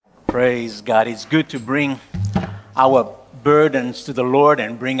Praise God. It's good to bring our burdens to the Lord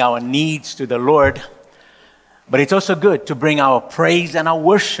and bring our needs to the Lord. But it's also good to bring our praise and our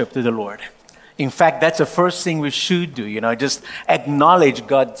worship to the Lord. In fact, that's the first thing we should do, just acknowledge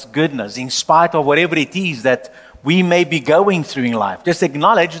God's goodness in spite of whatever it is that we may be going through in life. Just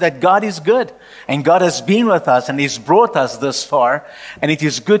acknowledge that God is good and God has been with us and He's brought us this far. And it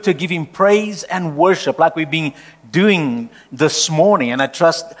is good to give Him praise and worship like we've been doing this morning. And I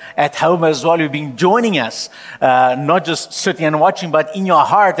trust at home as well, you've been joining us, not just sitting and watching, but in your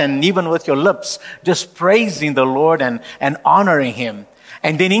heart and even with your lips, just praising the Lord and honoring Him.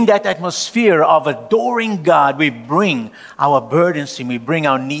 And then in that atmosphere of adoring God, we bring our burdens to Him, we bring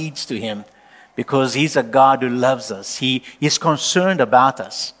our needs to Him. Because He's a God who loves us. He is concerned about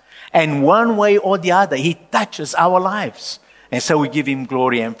us. And one way or the other, He touches our lives. And so we give Him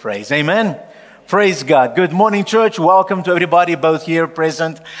glory and praise. Amen. Praise God. Good morning, church. Welcome to everybody, both here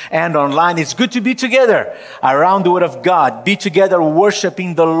present and online. It's good to be together around the Word of God. Be together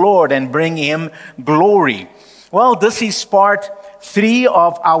worshiping the Lord and bring Him glory. Well, this is part 3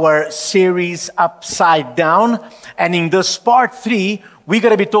 of our series, Upside Down. And in this part 3, we're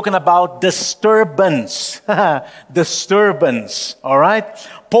going to be talking about disturbance. Disturbance, all right?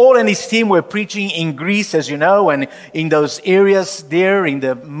 Paul and his team were preaching in Greece, as you know, and in those areas there in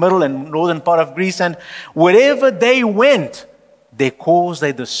the middle and northern part of Greece. And wherever they went, they caused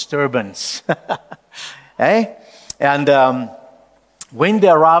a disturbance. And when they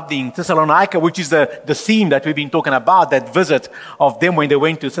arrived in Thessalonica, which is the theme that we've been talking about, that visit of them when they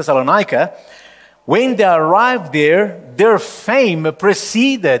went to Thessalonica, when they arrived there, their fame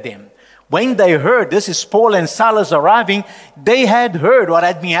preceded them. When they heard, this is Paul and Silas arriving, they had heard what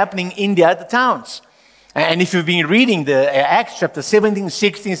had been happening in the other towns. And if you've been reading the Acts chapter 17,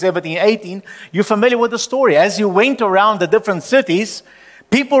 16, 17, 18, you're familiar with the story. As you went around the different cities,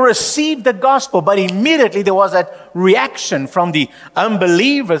 people received the gospel, but immediately there was that reaction from the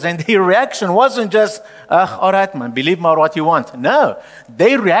unbelievers. And their reaction wasn't just, all right, man, believe me or what you want. No,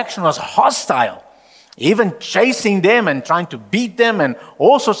 their reaction was hostile. Even chasing them and trying to beat them and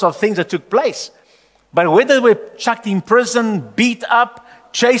all sorts of things that took place. But whether they were chucked in prison, beat up,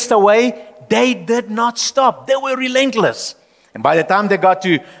 chased away, they did not stop. They were relentless. And by the time they got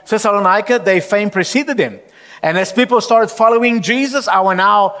to Thessalonica, their fame preceded them. And as people started following Jesus, our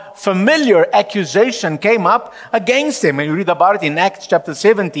now familiar accusation came up against them. And you read about it in Acts chapter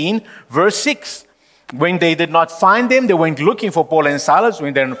 17, verse 6. When they did not find them, they went looking for Paul and Silas.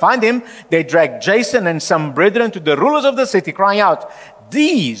 When they didn't find him, they dragged Jason and some brethren to the rulers of the city, crying out,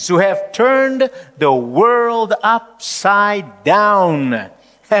 "These who have turned the world upside down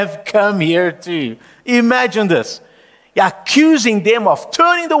have come here too." Imagine this. Accusing them of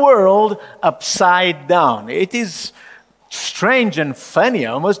turning the world upside down. It is strange and funny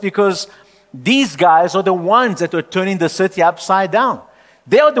almost, because these guys are the ones that were turning the city upside down.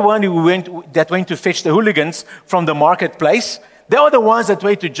 They are the ones that went to fetch the hooligans from the marketplace. They are the ones that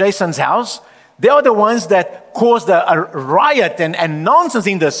went to Jason's house. They are the ones that caused a riot and nonsense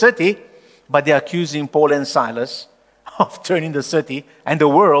in the city. But they're accusing Paul and Silas of turning the city and the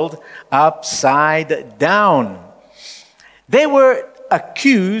world upside down. They were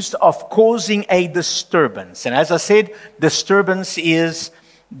accused of causing a disturbance. And as I said, disturbance is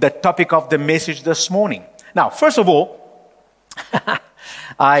the topic of the message this morning. Now, first of all,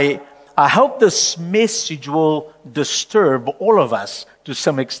 I hope this message will disturb all of us to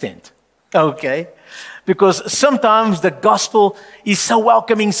some extent, okay? Because sometimes the gospel is so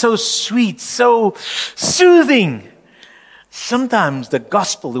welcoming, so sweet, so soothing. Sometimes the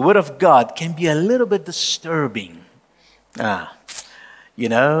gospel, the word of God, can be a little bit disturbing.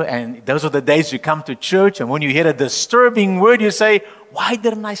 And those are the days you come to church, and when you hear a disturbing word, you say, "Why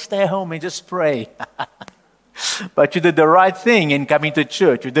didn't I stay home and just pray?" But you did the right thing in coming to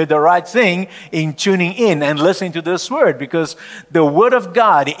church. You did the right thing in tuning in and listening to this word, because the word of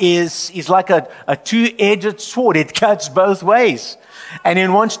God is like a two-edged sword. It cuts both ways. And it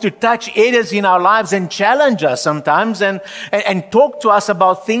wants to touch areas in our lives and challenge us sometimes and talk to us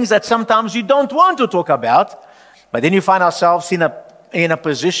about things that sometimes you don't want to talk about. But then you find ourselves in a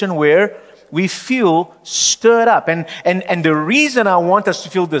position where we feel stirred up. And the reason I want us to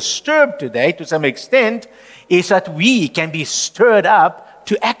feel disturbed today, to some extent, is that we can be stirred up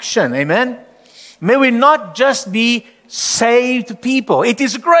to action. Amen? May we not just be saved people. It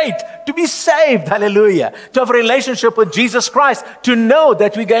is great to be saved. Hallelujah. To have a relationship with Jesus Christ. To know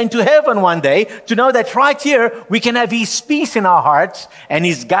that we're going to heaven one day. To know that right here we can have His peace in our hearts and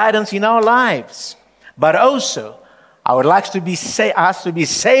His guidance in our lives. But also, I would like us to be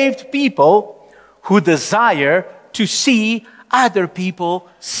saved people who desire to see other people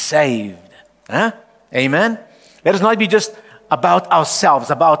saved. Huh? Amen? Let us not be just about ourselves,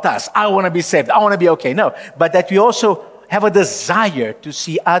 about us. I want to be saved. I want to be okay. No, but that we also have a desire to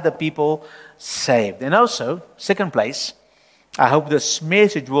see other people saved. And also, second place, I hope this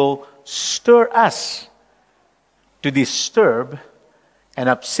message will stir us to disturb and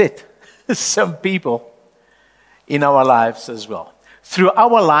upset some people in our lives as well. Through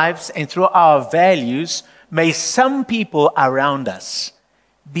our lives and through our values, may some people around us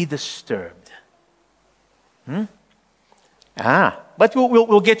be disturbed. But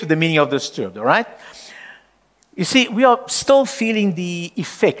we'll get to the meaning of disturbed, all right? You see, we are still feeling the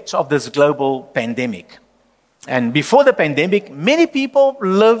effects of this global pandemic. And before the pandemic, many people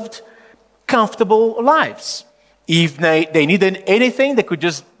lived comfortable lives. If they needed anything, they could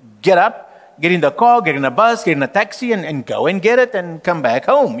just get up, get in the car, get in a bus, get in a taxi, and go and get it and come back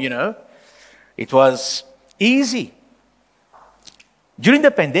home, you know. It was easy. During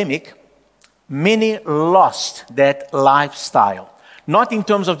the pandemic, many lost that lifestyle. Not in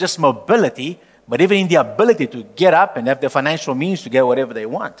terms of just mobility, but even in the ability to get up and have the financial means to get whatever they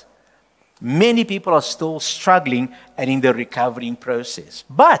want. Many people are still struggling and in the recovering process.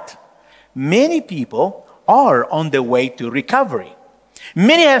 But many people are on the way to recovery.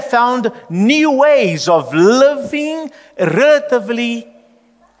 Many have found new ways of living relatively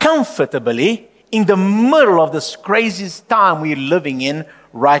comfortably in the middle of this craziest time we're living in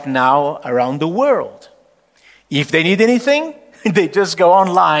right now around the world. If they need anything, they just go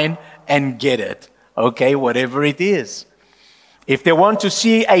online and get it, okay, whatever it is. If they want to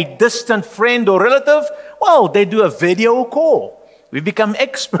see a distant friend or relative, well, they do a video call. We've become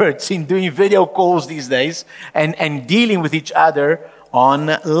experts in doing video calls these days and dealing with each other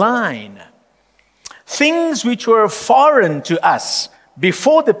online. Things which were foreign to us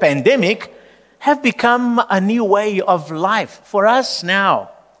before the pandemic have become a new way of life for us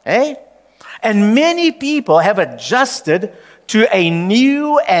now. And many people have adjusted to a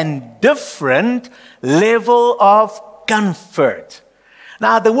new and different level of comfort.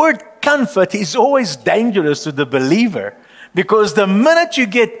 Now, the word comfort is always dangerous to the believer because the minute you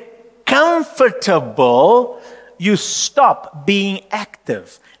get comfortable, you stop being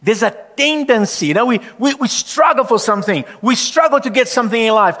active. There's a tendency, you know, we struggle for something. We struggle to get something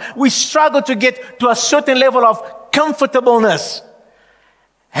in life. We struggle to get to a certain level of comfortableness.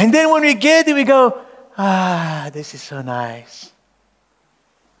 And then when we get it, we go, this is so nice.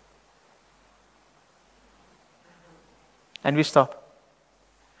 And we stop.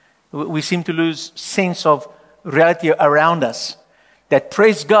 We seem to lose sense of reality around us. That,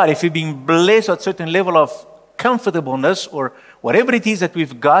 praise God, if we've been blessed at a certain level of comfortableness or whatever it is that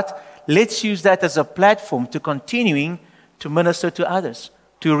we've got, let's use that as a platform to continuing to minister to others,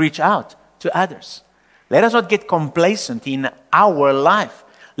 to reach out to others. Let us not get complacent in our life.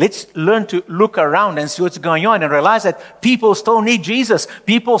 Let's learn to look around and see what's going on and realize that people still need Jesus.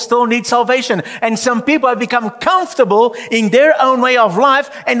 People still need salvation. And some people have become comfortable in their own way of life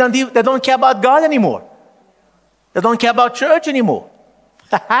and they don't care about God anymore. They don't care about church anymore.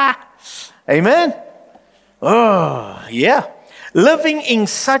 Amen? Oh, yeah. Living in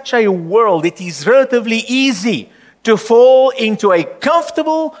such a world, it is relatively easy to fall into a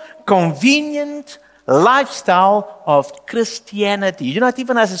comfortable, convenient lifestyle of Christianity. You know, not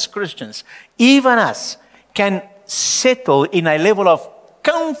even us as Christians, even us can settle in a level of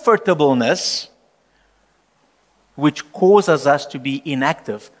comfortableness which causes us to be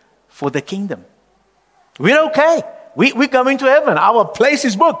inactive for the kingdom. We're okay. We're coming to heaven. Our place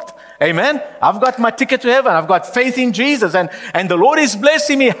is booked. Amen. I've got my ticket to heaven. I've got faith in Jesus and the Lord is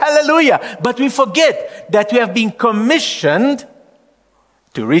blessing me. Hallelujah. But we forget that we have been commissioned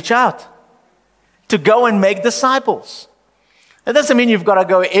to reach out, to go and make disciples. That doesn't mean you've got to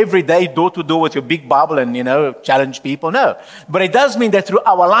go every day door to door with your big Bible and, challenge people. No. But it does mean that through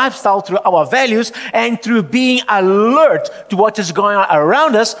our lifestyle, through our values, and through being alert to what is going on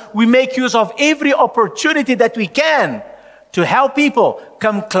around us, we make use of every opportunity that we can to help people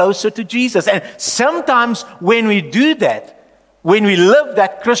come closer to Jesus. And sometimes when we do that, when we live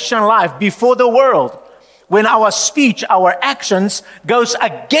that Christian life before the world, when our speech, our actions goes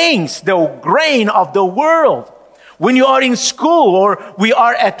against the grain of the world, when you are in school or we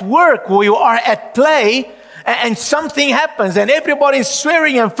are at work or we are at play and something happens and everybody is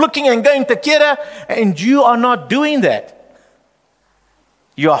swearing and flicking and going to kira and you are not doing that.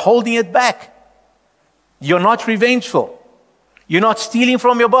 You are holding it back. You're not revengeful. You're not stealing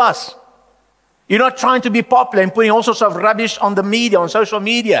from your boss. You're not trying to be popular and putting all sorts of rubbish on the media, on social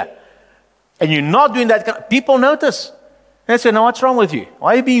media. And you're not doing that. People notice. And they say, "No, what's wrong with you?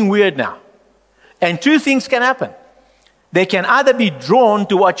 Why are you being weird now?" And two things can happen. They can either be drawn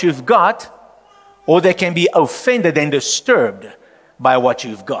to what you've got, or they can be offended and disturbed by what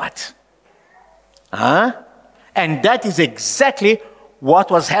you've got. And that is exactly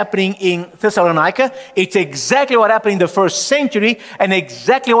what was happening in Thessalonica. It's exactly what happened in the first century, and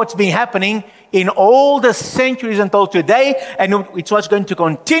exactly what's been happening in all the centuries until today, and it's what's going to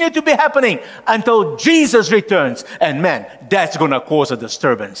continue to be happening until Jesus returns. And man, that's going to cause a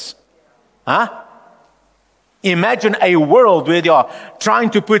disturbance. Imagine a world where they are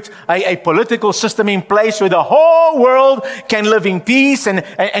trying to put a political system in place where the whole world can live in peace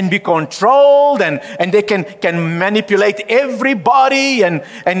and be controlled, and they can manipulate everybody, and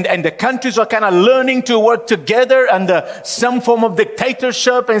the countries are kind of learning to work together under some form of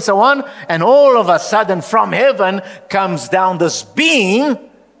dictatorship and so on. And all of a sudden from heaven comes down this being,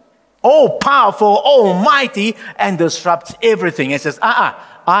 all powerful, almighty, and disrupts everything and says,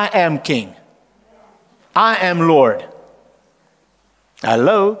 I am king. I am Lord.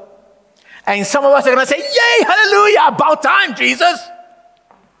 Hello? And some of us are going to say, yay, hallelujah, about time, Jesus.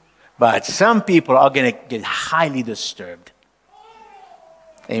 But some people are going to get highly disturbed.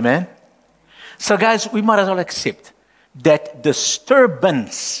 Amen? So guys, we might as well accept that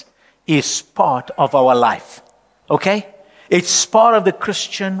disturbance is part of our life. Okay? It's part of the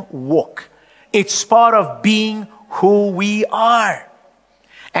Christian walk. It's part of being who we are.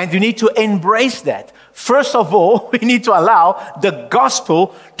 And you need to embrace that. First of all, we need to allow the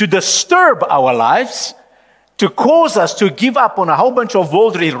gospel to disturb our lives, to cause us to give up on a whole bunch of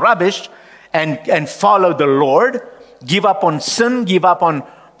worldly rubbish and follow the Lord, give up on sin, give up on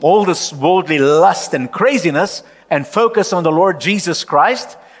all this worldly lust and craziness, and focus on the Lord Jesus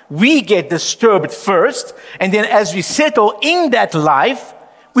Christ. We get disturbed first, and then as we settle in that life,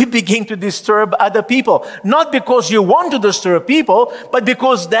 we begin to disturb other people. Not because you want to disturb people, but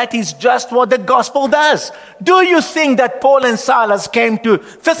because that is just what the gospel does. Do you think that Paul and Silas came to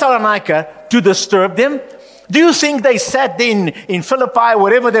Thessalonica to disturb them? Do you think they sat in Philippi,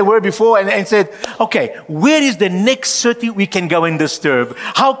 wherever they were before, and said, okay, where is the next city we can go and disturb?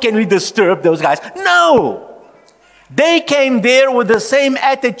 How can we disturb those guys? No! They came there with the same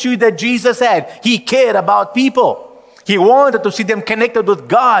attitude that Jesus had. He cared about people. He wanted to see them connected with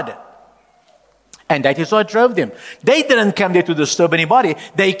God. And that is what drove them. They didn't come there to disturb anybody.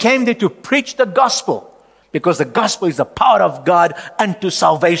 They came there to preach the gospel. Because the gospel is the power of God unto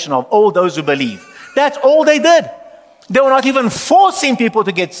salvation of all those who believe. That's all they did. They were not even forcing people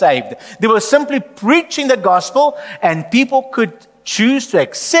to get saved. They were simply preaching the gospel, and people could choose to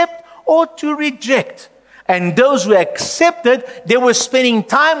accept or to reject. And those who accepted, they were spending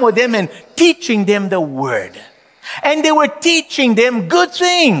time with them and teaching them the word. And they were teaching them good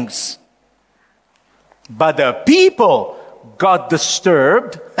things. But the people got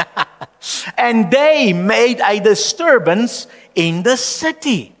disturbed and they made a disturbance in the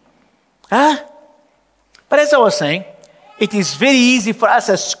city. But as I was saying, it is very easy for us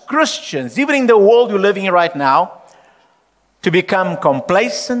as Christians, even in the world we're living in right now, to become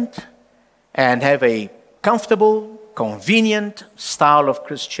complacent and have a comfortable, convenient style of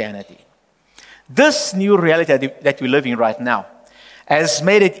Christianity. This new reality that we live in right now has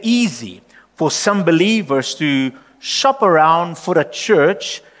made it easy for some believers to shop around for a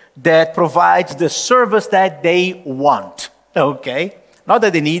church that provides the service that they want. Okay? Not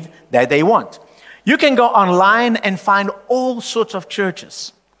that they need, that they want. You can go online and find all sorts of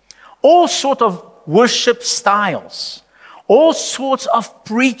churches, all sorts of worship styles, all sorts of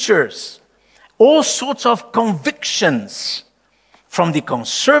preachers, all sorts of convictions, from the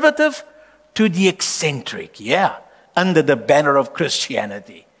conservative to the eccentric, under the banner of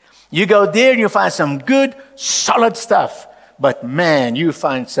Christianity. You go there and you find some good, solid stuff. But man, you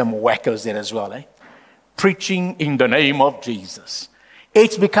find some wackos there as well, preaching in the name of Jesus.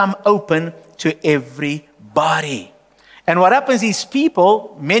 It's become open to everybody. And what happens is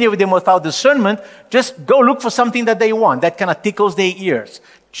people, many of them without discernment, just go look for something that they want. That kind of tickles their ears.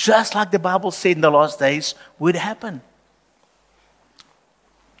 Just like the Bible said in the last days would happen.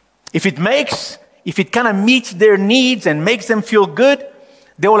 If it kind of meets their needs and makes them feel good,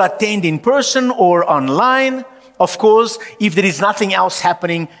 they will attend in person or online. Of course, if there is nothing else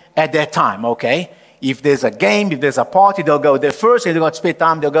happening at that time, okay? If there's a game, if there's a party, they'll go there first. If they've got spare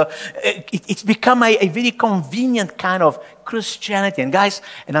time, they'll go. It's become a very convenient kind of Christianity. And guys,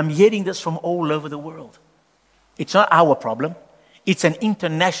 and I'm hearing this from all over the world. It's not our problem. It's an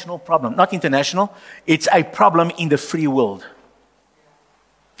international problem. Not international. It's a problem in the free world.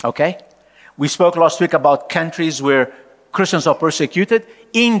 Okay? We spoke last week about countries where Christians are persecuted.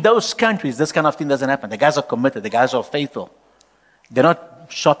 In those countries, this kind of thing doesn't happen. The guys are committed. The guys are faithful. They're not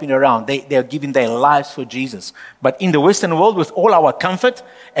shopping around. They are giving their lives for Jesus. But in the Western world, with all our comfort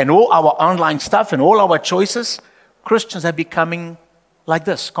and all our online stuff and all our choices, Christians are becoming like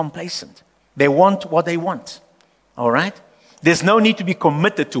this, complacent. They want what they want. All right? There's no need to be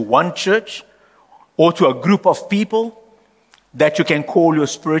committed to one church or to a group of people that you can call your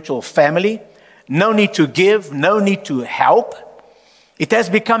spiritual family. No need to give, no need to help. It has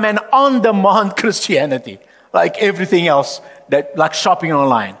become an on-demand Christianity, like everything else, like shopping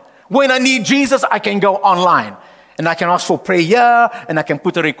online. When I need Jesus, I can go online. And I can ask for prayer here, and I can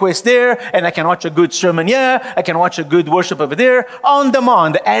put a request there, and I can watch a good sermon here, I can watch a good worship over there, on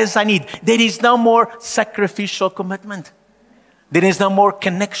demand, as I need. There is no more sacrificial commitment. There is no more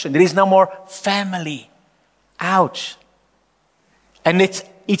connection. There is no more family. Ouch. And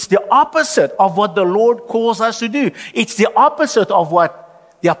it's the opposite of what the Lord calls us to do. It's the opposite of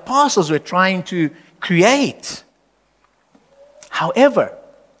what the apostles were trying to create. However,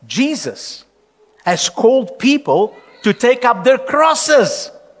 Jesus has called people to take up their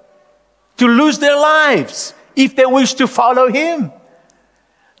crosses, to lose their lives if they wish to follow Him.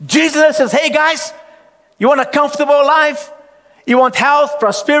 Jesus says, hey guys, you want a comfortable life? You want health,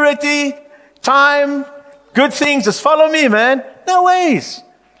 prosperity, time, good things? Just follow me, man. No ways.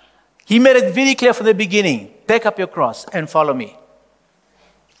 He made it very clear from the beginning. Take up your cross and follow me.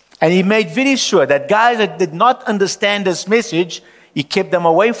 And He made very sure that guys that did not understand this message, He kept them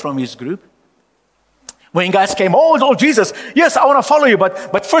away from His group. When guys came, oh, Jesus, yes, I want to follow you,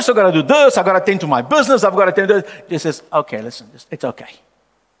 but first I've got to do this, I've got to attend to my business, I've got to attend to this. He says, okay, listen, it's okay.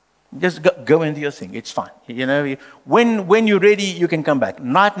 Just go into your thing, it's fine. You know, when you're ready, you can come back.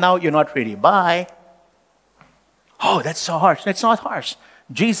 Not now, you're not ready. Bye. Oh, that's so harsh. That's not harsh.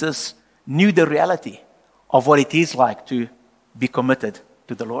 Jesus knew the reality of what it is like to be committed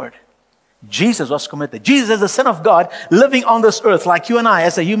to the Lord. Jesus was committed. Jesus, as the Son of God, living on this earth like you and I,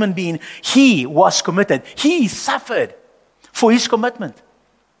 as a human being, He was committed. He suffered for His commitment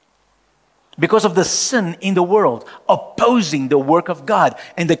because of the sin in the world, opposing the work of God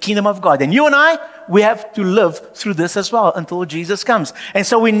and the kingdom of God. And you and I, we have to live through this as well until Jesus comes. And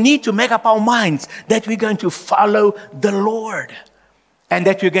so we need to make up our minds that we're going to follow the Lord and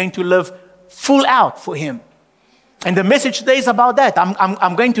that we're going to live full out for Him. And the message today is about that.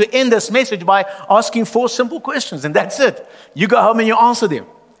 I'm going to end this message by asking 4 simple questions, and that's it. You go home and you answer them.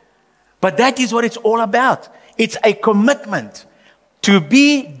 But that is what it's all about. It's a commitment. To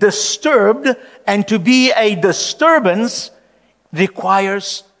be disturbed and to be a disturbance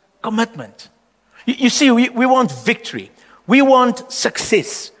requires commitment. You see, we want victory. We want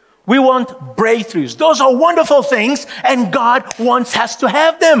success. We want breakthroughs. Those are wonderful things, and God wants us to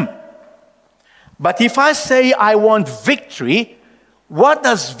have them. But if I say I want victory, what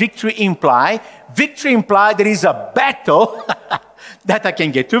does victory imply? Victory implies there is a battle that I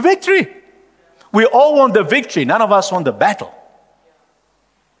can get to victory. We all want the victory. None of us want the battle.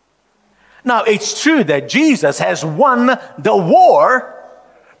 Now, it's true that Jesus has won the war,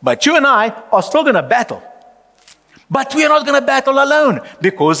 but you and I are still going to battle. But we are not going to battle alone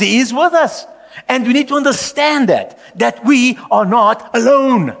because He is with us. And we need to understand that we are not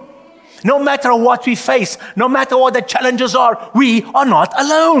alone. No matter what we face, no matter what the challenges are, we are not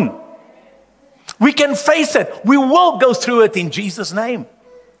alone. We can face it. We will go through it in Jesus' name.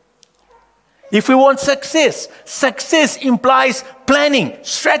 If we want success, success implies planning,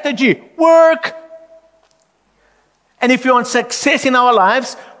 strategy, work. And if you want success in our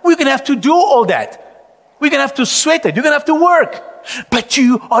lives, we're going to have to do all that. We're going to have to sweat it. You're going to have to work. But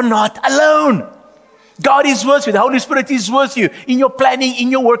you are not alone. God is with you. The Holy Spirit is with you in your planning, in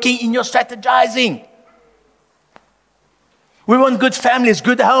your working, in your strategizing. We want good families,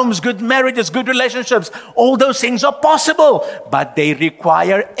 good homes, good marriages, good relationships. All those things are possible, but they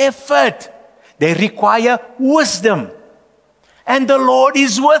require effort. They require wisdom. And the Lord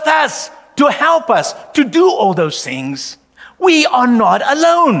is with us to help us to do all those things. We are not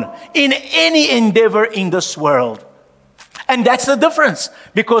alone in any endeavor in this world. And that's the difference.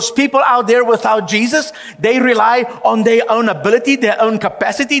 Because people out there without Jesus, they rely on their own ability, their own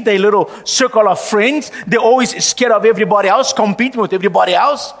capacity, their little circle of friends. They're always scared of everybody else, competing with everybody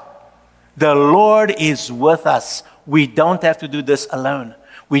else. The Lord is with us. We don't have to do this alone.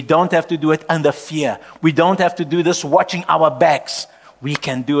 We don't have to do it under fear. We don't have to do this watching our backs. We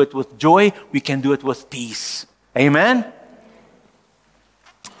can do it with joy. We can do it with peace. Amen?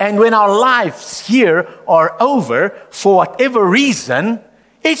 And when our lives here are over, for whatever reason,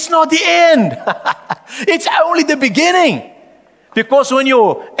 it's not the end. It's only the beginning. Because when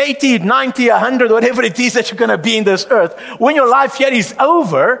you're 80, 90, 100, whatever it is that you're going to be in this earth, when your life here is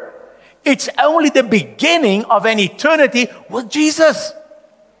over, it's only the beginning of an eternity with Jesus.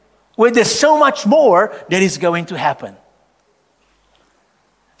 where there's so much more that is going to happen.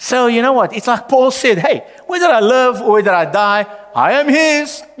 So you know what? It's like Paul said, hey, whether I live or whether I die, I am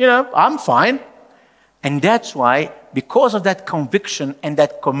his. I'm fine. And that's why, because of that conviction and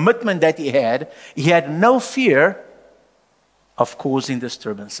that commitment that he had no fear of causing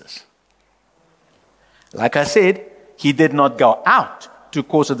disturbances. Like I said, he did not go out to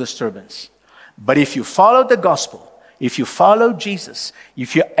cause a disturbance. But if you follow the gospel, if you follow Jesus,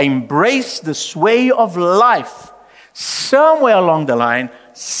 if you embrace this way of life, somewhere along the line,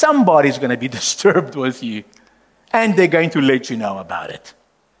 somebody's going to be disturbed with you. And they're going to let you know about it.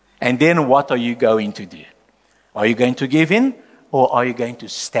 And then what are you going to do? Are you going to give in? Or are you going to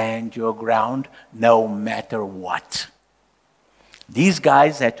stand your ground no matter what? These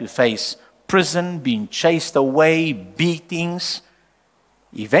guys had to face prison, being chased away, beatings.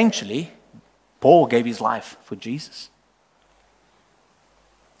 Eventually, Paul gave his life for Jesus.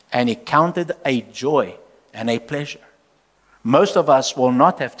 And he counted a joy and a pleasure. Most of us will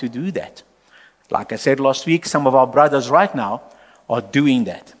not have to do that. Like I said last week, some of our brothers right now are doing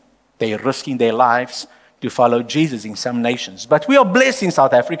that. They're risking their lives to follow Jesus in some nations. But we are blessed in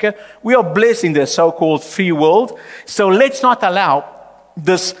South Africa. We are blessed in the so-called free world. So let's not allow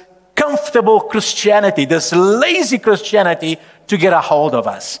this comfortable Christianity, this lazy Christianity to get a hold of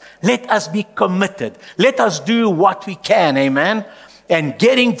us. Let us be committed. Let us do what we can, amen? And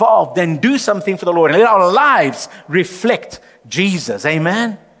get involved and do something for the Lord. And let our lives reflect Jesus,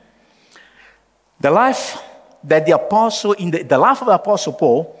 amen? The life that the apostle, the life of the Apostle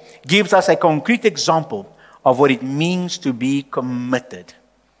Paul gives us a concrete example of what it means to be committed.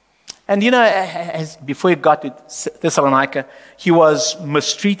 And before he got to Thessalonica, he was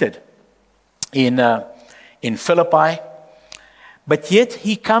mistreated in Philippi. But yet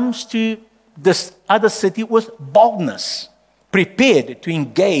he comes to this other city with boldness, prepared to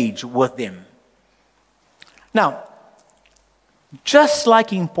engage with them. Now, just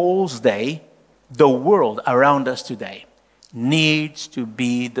like in Paul's day, the world around us today needs to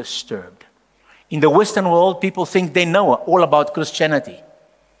be disturbed. In the Western world, people think they know all about Christianity.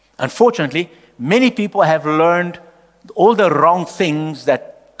 Unfortunately, many people have learned all the wrong things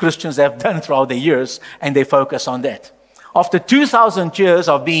that Christians have done throughout the years, and they focus on that. After 2,000 years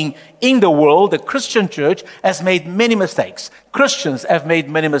of being in the world, the Christian church has made many mistakes. Christians have made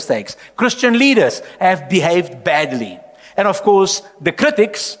many mistakes. Christian leaders have behaved badly. And of course, the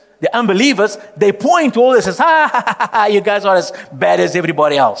critics, the unbelievers, they point to all this and say, you guys are as bad as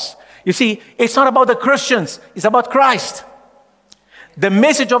everybody else. You see, it's not about the Christians. It's about Christ. The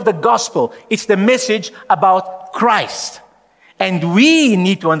message of the gospel, it's the message about Christ. And we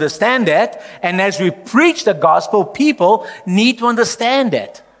need to understand that. And as we preach the gospel, people need to understand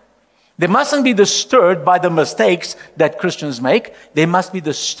that. They mustn't be disturbed by the mistakes that Christians make. They must be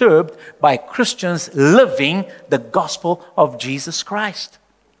disturbed by Christians living the gospel of Jesus Christ.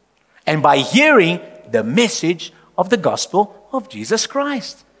 And by hearing the message of the gospel of Jesus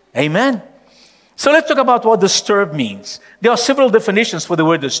Christ. Amen. So let's talk about what disturbed means. There are several definitions for the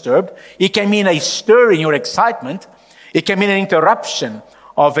word disturbed. It can mean a stir in your excitement. It can mean an interruption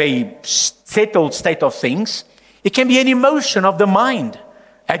of a settled state of things. It can be an emotion of the mind,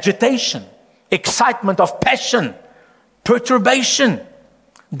 agitation, excitement of passion, perturbation,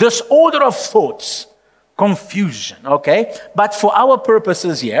 disorder of thoughts, confusion, okay? But for our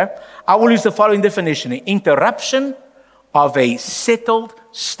purposes here, I will use the following definition: interruption of a settled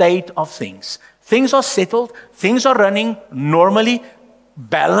state of things. Things are settled, things are running normally,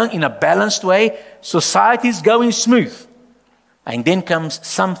 in a balanced way, society is going smooth. And then comes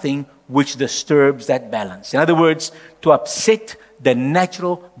something which disturbs that balance. In other words, to upset the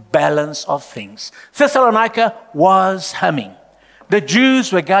natural balance of things. Thessalonica was humming. The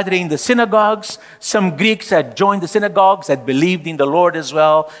Jews were gathering in the synagogues. Some Greeks had joined the synagogues, had believed in the Lord as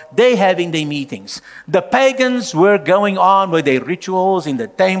well. They having their meetings. The pagans were going on with their rituals in the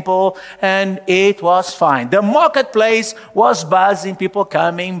temple, and it was fine. The marketplace was buzzing, people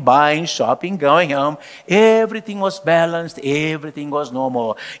coming, buying, shopping, going home. Everything was balanced, everything was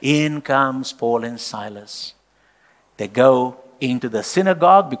normal. In comes Paul and Silas. They go into the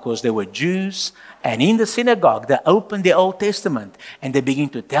synagogue because they were Jews. And in the synagogue, they open the Old Testament and they begin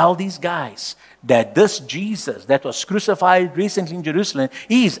to tell these guys that this Jesus that was crucified recently in Jerusalem,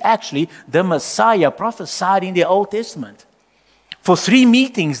 he is actually the Messiah prophesied in the Old Testament. For 3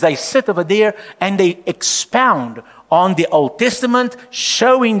 meetings, they sit over there and they expound on the Old Testament,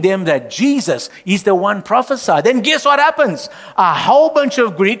 showing them that Jesus is the one prophesied. And guess what happens? A whole bunch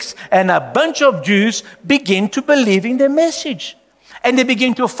of Greeks and a bunch of Jews begin to believe in the message. And they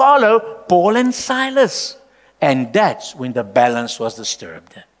begin to follow Paul and Silas. And that's when the balance was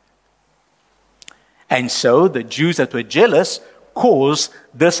disturbed. And so the Jews that were jealous caused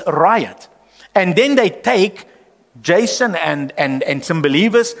this riot. And then they take Jason and some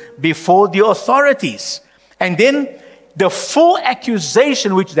believers before the authorities. And then the full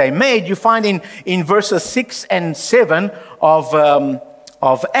accusation which they made, you find in verses 6 and 7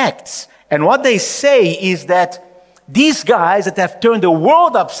 of Acts. And what they say is that these guys that have turned the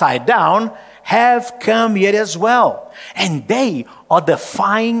world upside down have come here as well. And they are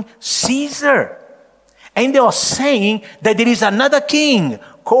defying Caesar. And they are saying that there is another king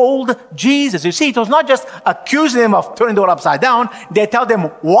called Jesus. You see, it was not just accusing them of turning the world upside down. They tell them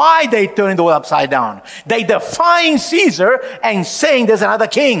why they turned the world upside down. They defying Caesar and saying there's another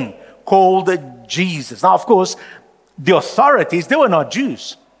king called Jesus. Now, of course, the authorities, they were not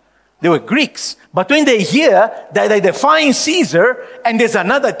Jews. They were Greeks. But when they hear that they're defying Caesar and there's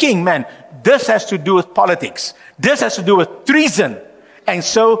another king, man, this has to do with politics. This has to do with treason. And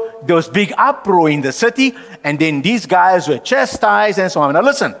so there was big uproar in the city, and then these guys were chastised and so on. Now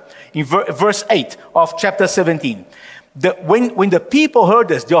listen, in verse 8 of chapter 17. When the people heard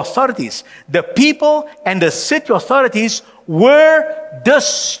this, the authorities, the people and the city authorities were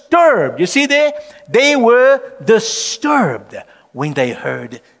disturbed. You see there? They were disturbed when they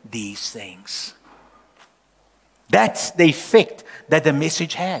heard these things. That's the effect that the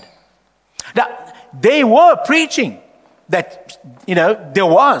message had. Now, they were preaching that, there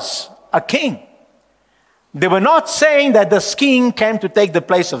was a king. They were not saying that this king came to take the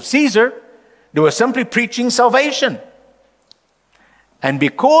place of Caesar. They were simply preaching salvation. And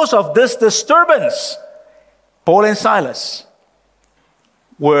because of this disturbance, Paul and Silas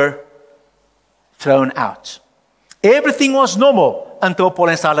were thrown out. Everything was normal until Paul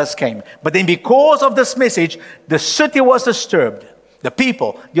and Silas came. But then because of this message, the city was disturbed. The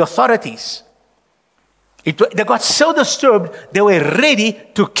people, the authorities. They got so disturbed, they were ready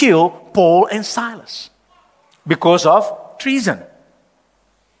to kill Paul and Silas because of treason.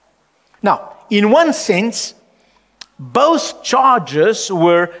 Now, in one sense, both charges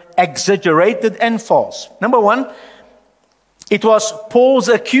were exaggerated and false. Number one, it was Paul's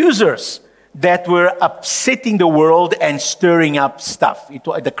accusers that were upsetting the world and stirring up stuff,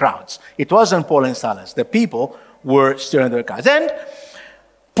 the crowds. It wasn't Paul and Silas. The people were stirring the crowds. And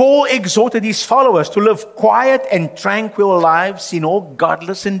Paul exhorted his followers to live quiet and tranquil lives in all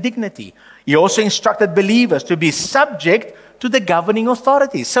godliness and dignity. He also instructed believers to be subject to the governing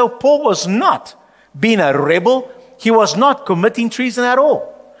authorities. So Paul was not being a rebel. He was not committing treason at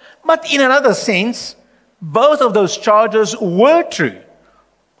all. But in another sense, both of those charges were true.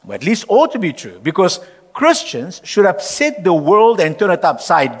 Or at least ought to be true. Because Christians should upset the world and turn it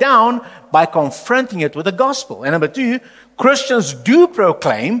upside down by confronting it with the gospel. And number two, Christians do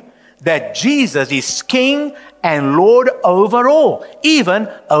proclaim that Jesus is King and Lord over all, even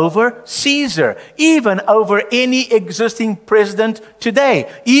over Caesar, even over any existing president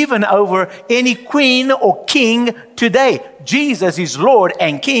today, even over any queen or king today. Jesus is Lord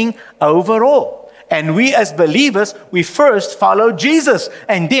and King over all. And we as believers, we first follow Jesus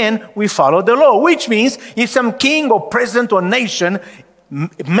and then we follow the law, which means if some king or president or nation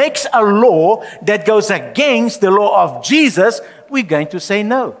makes a law that goes against the law of Jesus, we're going to say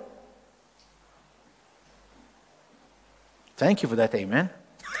no. Thank you for that, amen.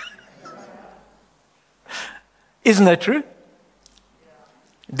 Isn't that true?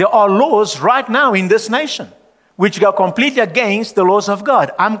 There are laws right now in this nation which go completely against the laws of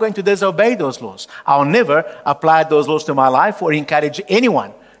God. I'm going to disobey those laws. I'll never apply those laws to my life or encourage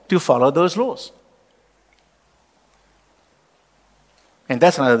anyone to follow those laws. And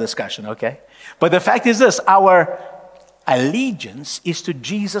that's another discussion, okay? But the fact is this, our allegiance is to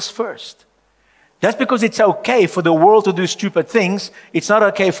Jesus first. Just because it's okay for the world to do stupid things, it's not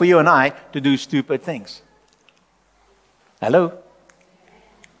okay for you and I to do stupid things. Hello?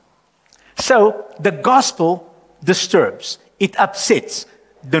 So, the gospel disturbs. It upsets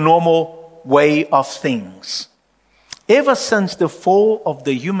the normal way of things. Ever since the fall of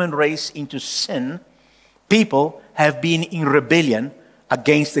the human race into sin, people have been in rebellion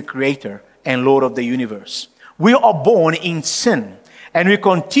against the Creator and Lord of the universe. We are born in sin, and we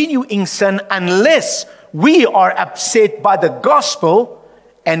continue in sin unless we are upset by the gospel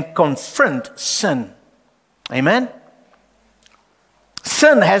and confront sin. Amen?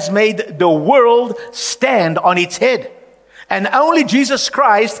 Sin has made the world stand on its head. And only Jesus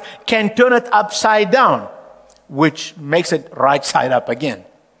Christ can turn it upside down, which makes it right side up again.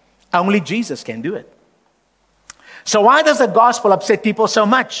 Only Jesus can do it. So why does the gospel upset people so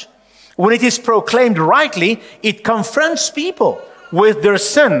much? When it is proclaimed rightly, it confronts people with their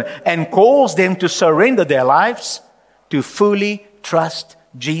sin and calls them to surrender their lives to fully trust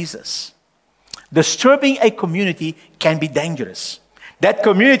Jesus. Disturbing a community can be dangerous. That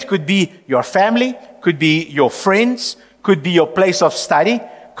community could be your family, could be your friends, could be your place of study,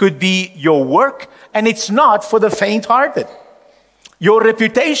 could be your work, and it's not for the faint-hearted. Your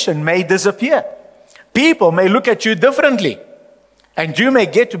reputation may disappear. People may look at you differently, and you may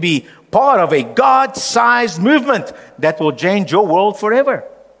get to be part of a God-sized movement that will change your world forever.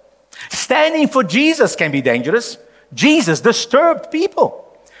 Standing for Jesus can be dangerous. Jesus disturbed people.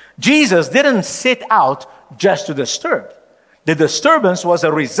 Jesus didn't set out just to disturb. The disturbance was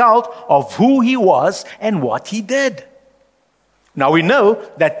a result of who he was and what he did. Now we know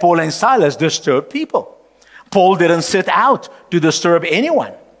that Paul and Silas disturbed people. Paul didn't set out to disturb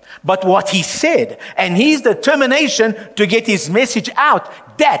anyone. But what he said and his determination to get his message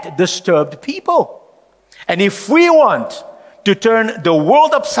out, that disturbed people. And if we want to turn the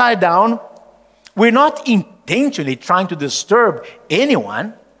world upside down, we're not intentionally trying to disturb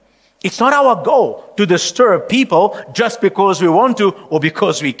anyone. It's not our goal to disturb people just because we want to or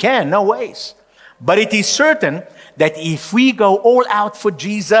because we can. No ways. But it is certain that if we go all out for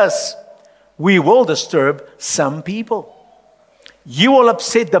Jesus, we will disturb some people. You will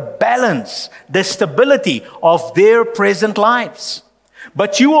upset the balance, the stability of their present lives.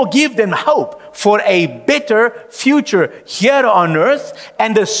 But you will give them hope for a better future here on earth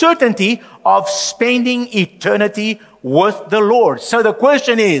and the certainty of spending eternity with the Lord. So the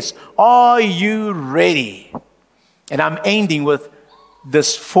question is, are you ready? And I'm ending with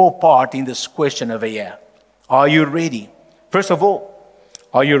this 4-part in this question over here. Are you ready? First of all,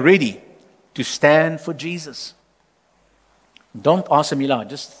 are you ready to stand for Jesus? Don't answer me loud.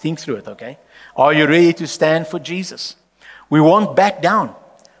 Just think through it, okay? Are you ready to stand for Jesus? We won't back down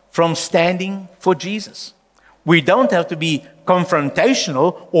from standing for Jesus. We don't have to be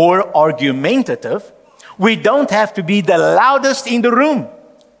confrontational or argumentative. We don't have to be the loudest in the room.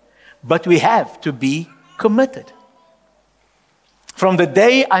 But we have to be committed. From the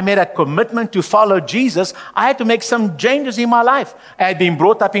day I made a commitment to follow Jesus, I had to make some changes in my life. I had been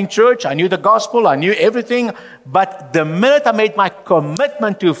brought up in church. I knew the gospel. I knew everything. But the minute I made my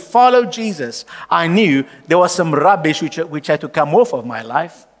commitment to follow Jesus, I knew there was some rubbish which had to come off of my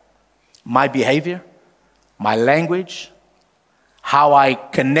life. My behavior, my language, how I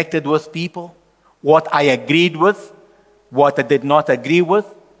connected with people, what I agreed with, what I did not agree with.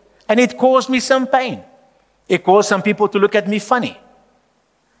 And it caused me some pain. It caused some people to look at me funny.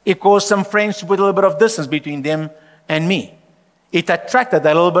 It caused some friends to put a little bit of distance between them and me. It attracted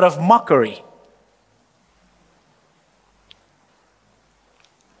a little bit of mockery.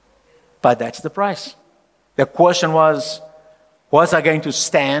 But that's the price. The question was I going to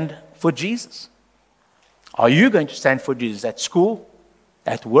stand for Jesus? Are you going to stand for Jesus at school,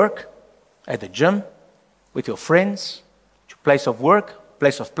 at work, at the gym, with your friends, your place of work,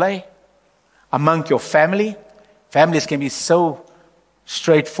 place of play, among your family? Families can be so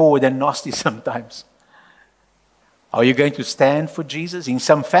straightforward and nasty sometimes. Are you going to stand for Jesus? In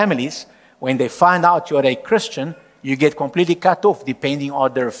some families, when they find out you're a Christian, you get completely cut off depending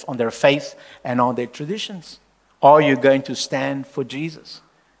on their faith and on their traditions. Are you going to stand for Jesus?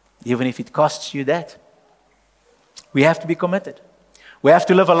 Even if it costs you that. We have to be committed. We have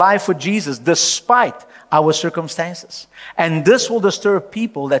to live a life for Jesus despite our circumstances. And this will disturb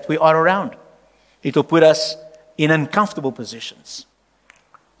people that we are around. It will put us in uncomfortable positions.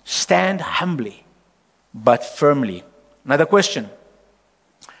 Stand humbly, but firmly. Another question.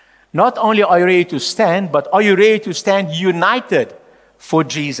 Not only are you ready to stand, but are you ready to stand united for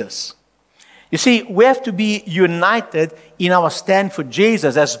Jesus? You see, we have to be united in our stand for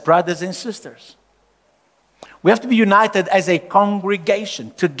Jesus as brothers and sisters. We have to be united as a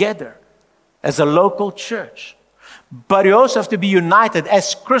congregation, together, as a local church. But you also have to be united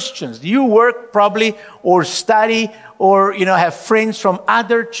as Christians. You work probably or study or have friends from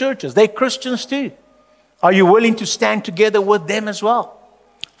other churches. They're Christians too. Are you willing to stand together with them as well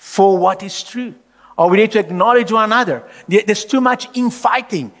for what is true? Or we need to acknowledge one another. There's too much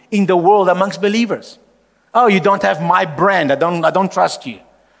infighting in the world amongst believers. Oh, you don't have my brand. I don't trust you.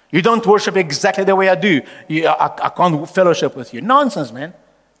 You don't worship exactly the way I do. I can't fellowship with you. Nonsense, man.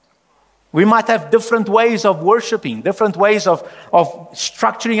 We might have different ways of worshiping, different ways of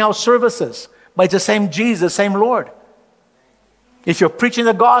structuring our services, but it's the same Jesus, the same Lord. If you're preaching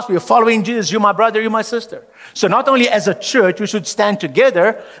the gospel, you're following Jesus, you're my brother, you're my sister. So not only as a church, we should stand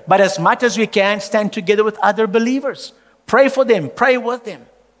together, but as much as we can, stand together with other believers. Pray for them, pray with them,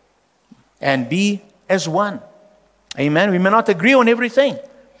 and be as one. Amen. We may not agree on everything,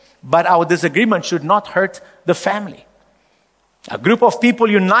 but our disagreement should not hurt the family. A group of people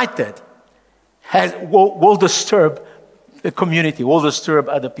united will disturb the community, will disturb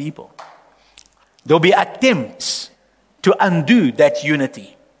other people. There'll be attempts to undo that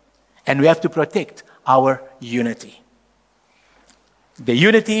unity. And we have to protect our unity. The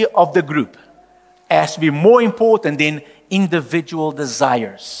unity of the group has to be more important than individual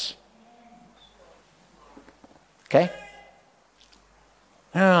desires. Okay?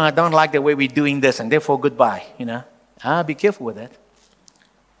 Oh, I don't like the way we're doing this, and therefore goodbye, Be careful with that.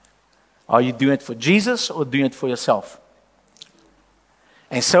 Are you doing it for Jesus or doing it for yourself?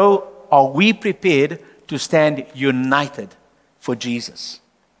 And so, are we prepared to stand united for Jesus?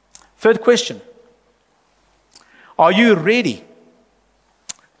 Third question. Are you ready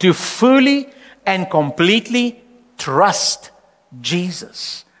to fully and completely trust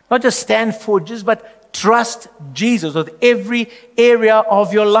Jesus? Not just stand for Jesus, but trust Jesus with every area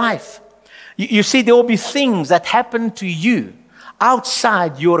of your life. You see, there will be things that happen to you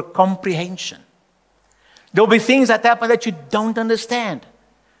outside your comprehension. There will be things that happen that you don't understand.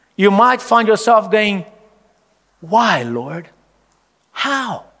 You might find yourself going, why, Lord?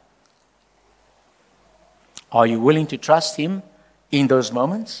 How? Are you willing to trust Him in those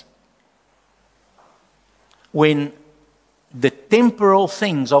moments? When the temporal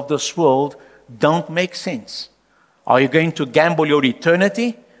things of this world don't make sense. Are you going to gamble your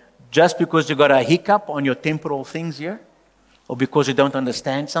eternity just because you got a hiccup on your temporal things here? Or because you don't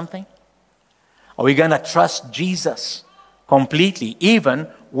understand something? Are we going to trust Jesus completely, even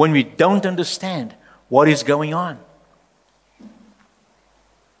when we don't understand what is going on?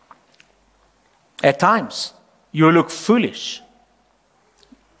 At times, you look foolish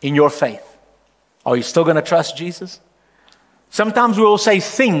in your faith. Are you still going to trust Jesus? Sometimes we will say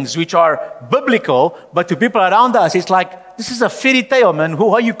things which are biblical, but to people around us, it's like, this is a fairy tale, man. Who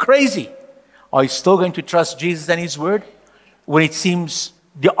are you, crazy? Are you still going to trust Jesus and His Word when it seems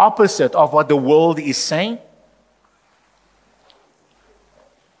the opposite of what the world is saying?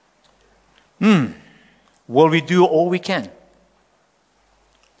 Will we do all we can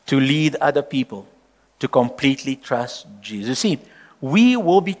to lead other people to completely trust Jesus? See, we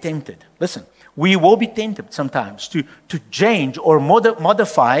will be tempted. Listen, we will be tempted sometimes to change or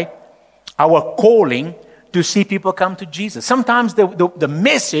modify our calling to see people come to Jesus. Sometimes the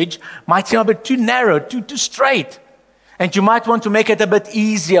message might seem a bit too narrow, too straight. And you might want to make it a bit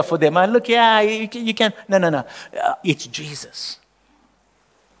easier for them. Look, you can. No. It's Jesus.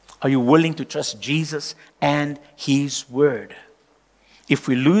 Are you willing to trust Jesus and His Word? If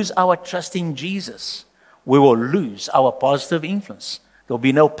we lose our trust in Jesus, we will lose our positive influence. There will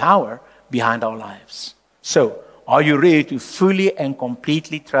be no power behind our lives. So, are you ready to fully and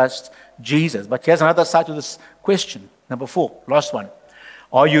completely trust Jesus? But here's another side to this question. Number 4, last one.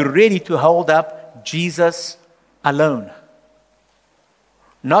 Are you ready to hold up Jesus alone?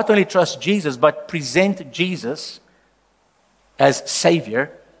 Not only trust Jesus, but present Jesus as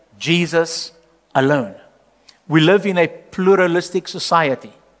Savior, Jesus alone. We live in a pluralistic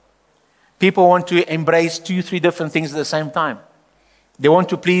society. People want to embrace 2-3 different things at the same time. They want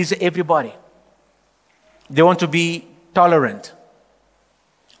to please everybody. They want to be tolerant.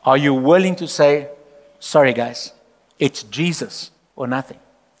 Are you willing to say, sorry guys, it's Jesus or nothing?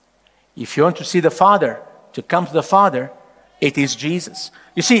 If you want to see the Father, to come to the Father, it is Jesus.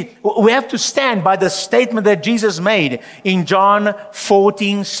 You see, we have to stand by the statement that Jesus made in John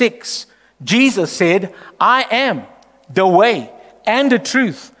 14:6. Jesus said, I am the way and the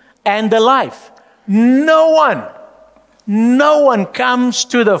truth and the life. No one comes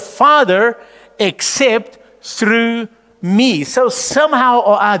to the Father except through me. So somehow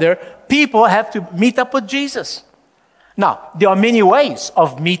or other, people have to meet up with Jesus. Now, there are many ways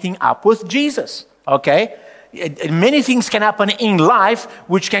of meeting up with Jesus, okay? Many things can happen in life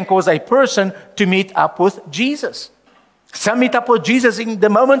which can cause a person to meet up with Jesus. Some meet up with Jesus in the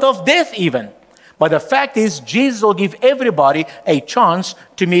moment of death even. But the fact is, Jesus will give everybody a chance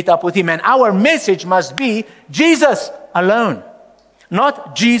to meet up with Him. And our message must be Jesus alone,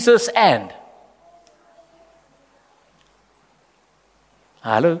 not Jesus and.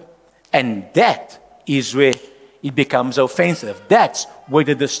 Hello? And that is where it becomes offensive. That's where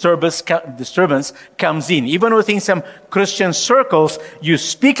the disturbance comes in. Even within some Christian circles, you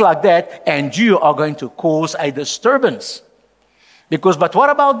speak like that and you are going to cause a disturbance. Because, but what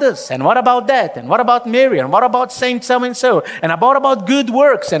about this? And what about that? And what about Mary? And what about Saint so-and-so? And what about good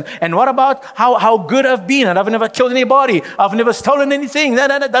works? And what about how good I've been? And I've never killed anybody. I've never stolen anything.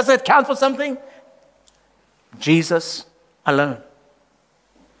 Does that count for something? Jesus alone.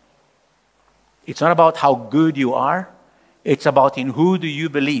 It's not about how good you are. It's about in who do you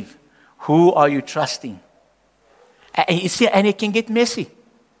believe? Who are you trusting? And you see, and it can get messy.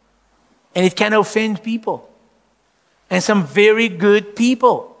 And it can offend people. And some very good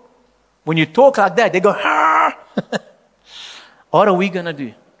people. When you talk like that, they go, ah! What are we going to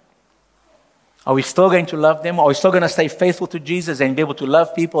do? Are we still going to love them? Are we still going to stay faithful to Jesus and be able to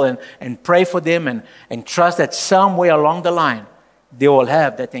love people and pray for them and trust that somewhere along the line they will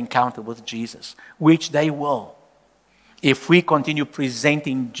have that encounter with Jesus, which they will, if we continue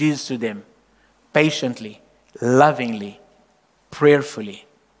presenting Jesus to them patiently, lovingly, prayerfully,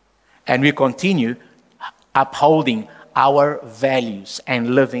 and we continue upholding our values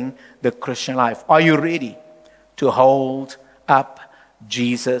and living the Christian life. Are you ready to hold up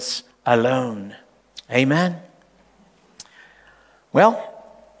Jesus alone? Amen. Well,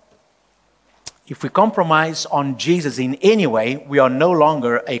 if we compromise on Jesus in any way, we are no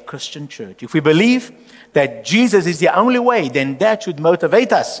longer a Christian church. If we believe that Jesus is the only way, then that should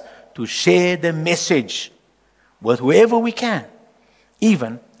motivate us to share the message with whoever we can,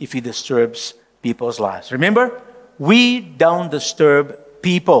 even if it disturbs people's lives. Remember, we don't disturb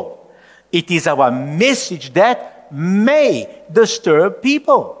people. It is our message that may disturb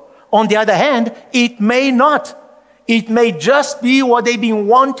people. On the other hand, it may not. It may just be what they've been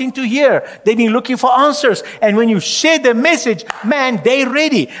wanting to hear. They've been looking for answers. And when you share the message, man, they're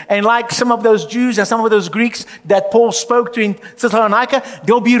ready. And like some of those Jews and some of those Greeks that Paul spoke to in Thessalonica,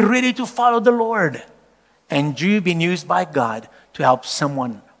 they'll be ready to follow the Lord. And you being used by God to help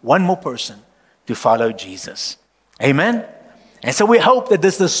someone, one more person, to follow Jesus. Amen? And so we hope that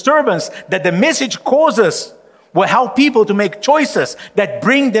this disturbance that the message causes will help people to make choices that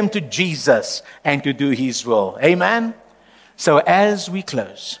bring them to Jesus and to do His will. Amen? So as we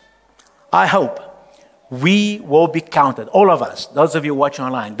close, I hope we will be counted, all of us, those of you watching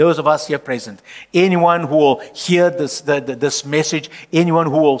online, those of us here present, anyone who will hear this message, anyone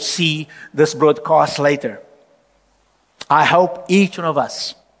who will see this broadcast later. I hope each one of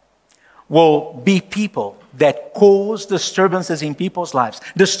us will be people that cause disturbances in people's lives.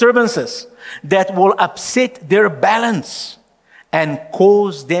 Disturbances that will upset their balance and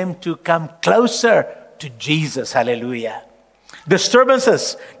cause them to come closer to Jesus. Hallelujah.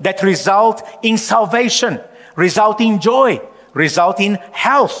 Disturbances that result in salvation, result in joy, result in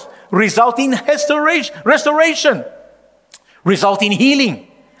health, result in restoration, result in healing,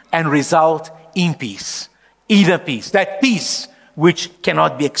 and result in peace. Either peace, that peace which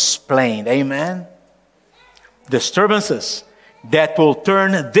cannot be explained. Amen. Disturbances that will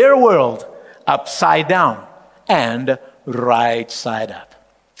turn their world upside down and right side up.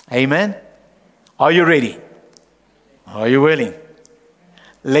 Amen. Are you ready? Are you willing?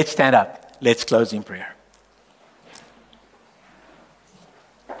 Let's stand up. Let's close in prayer.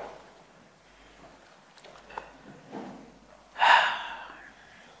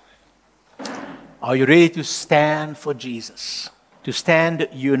 Are you ready to stand for Jesus? To stand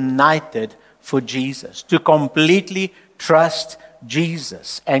united for Jesus, to completely trust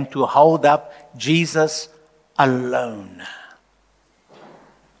Jesus and to hold up Jesus alone.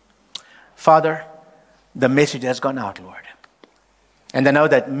 Father, the message has gone out, Lord. And I know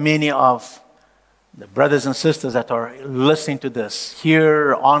that many of the brothers and sisters that are listening to this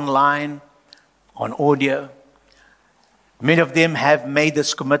here online, on audio, many of them have made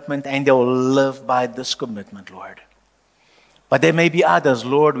this commitment and they will live by this commitment, Lord. But there may be others,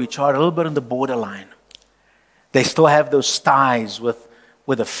 Lord, which are a little bit on the borderline. They still have those ties with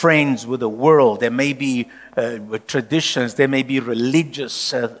the friends, with the world. There may be with traditions. There may be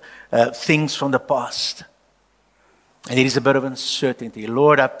religious things from the past. And it is a bit of uncertainty.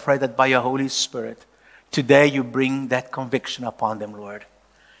 Lord, I pray that by your Holy Spirit, today you bring that conviction upon them, Lord.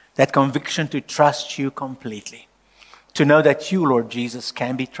 That conviction to trust you completely. To know that you, Lord Jesus,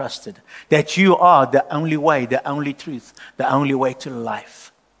 can be trusted. That you are the only way, the only truth, the only way to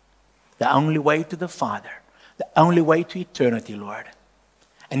life. The only way to the Father. The only way to eternity, Lord.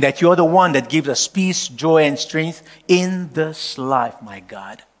 And that you're the one that gives us peace, joy, and strength in this life, my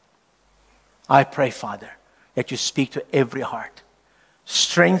God. I pray, Father, that you speak to every heart.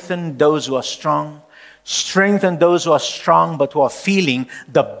 Strengthen those who are strong. Strengthen those who are strong but who are feeling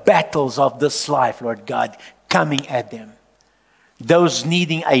the battles of this life, Lord God, coming at them. Those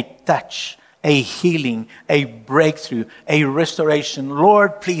needing a touch, a healing, a breakthrough, a restoration.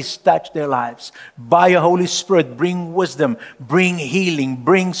 Lord, please touch their lives. By your Holy Spirit, bring wisdom, bring healing,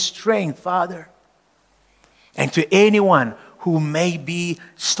 bring strength, Father. And to anyone who may be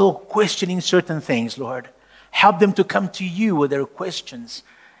still questioning certain things, Lord, help them to come to you with their questions.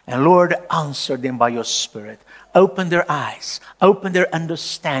 And Lord, answer them by your Spirit. Open their eyes, open their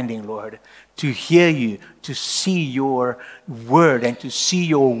understanding, Lord, to hear you, to see your word and to see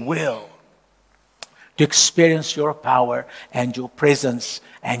your will, to experience your power and your presence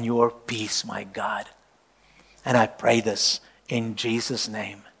and your peace, my God. And I pray this in Jesus'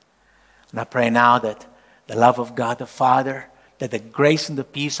 name. And I pray now that the love of God the Father, that the grace and the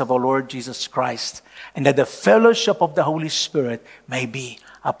peace of our Lord Jesus Christ, and that the fellowship of the Holy Spirit may be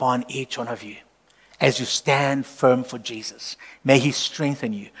upon each one of you as you stand firm for Jesus. May He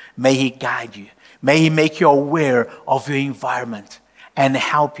strengthen you. May He guide you. May He make you aware of your environment and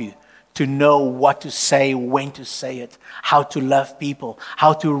help you to know what to say, when to say it, how to love people,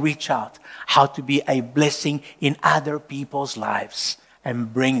 how to reach out, how to be a blessing in other people's lives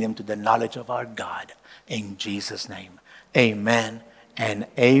and bring them to the knowledge of our God. In Jesus' name, amen and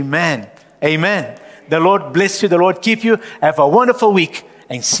amen. Amen. The Lord bless you. The Lord keep you. Have a wonderful week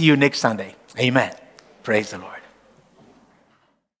and see you next Sunday. Amen. Praise the Lord.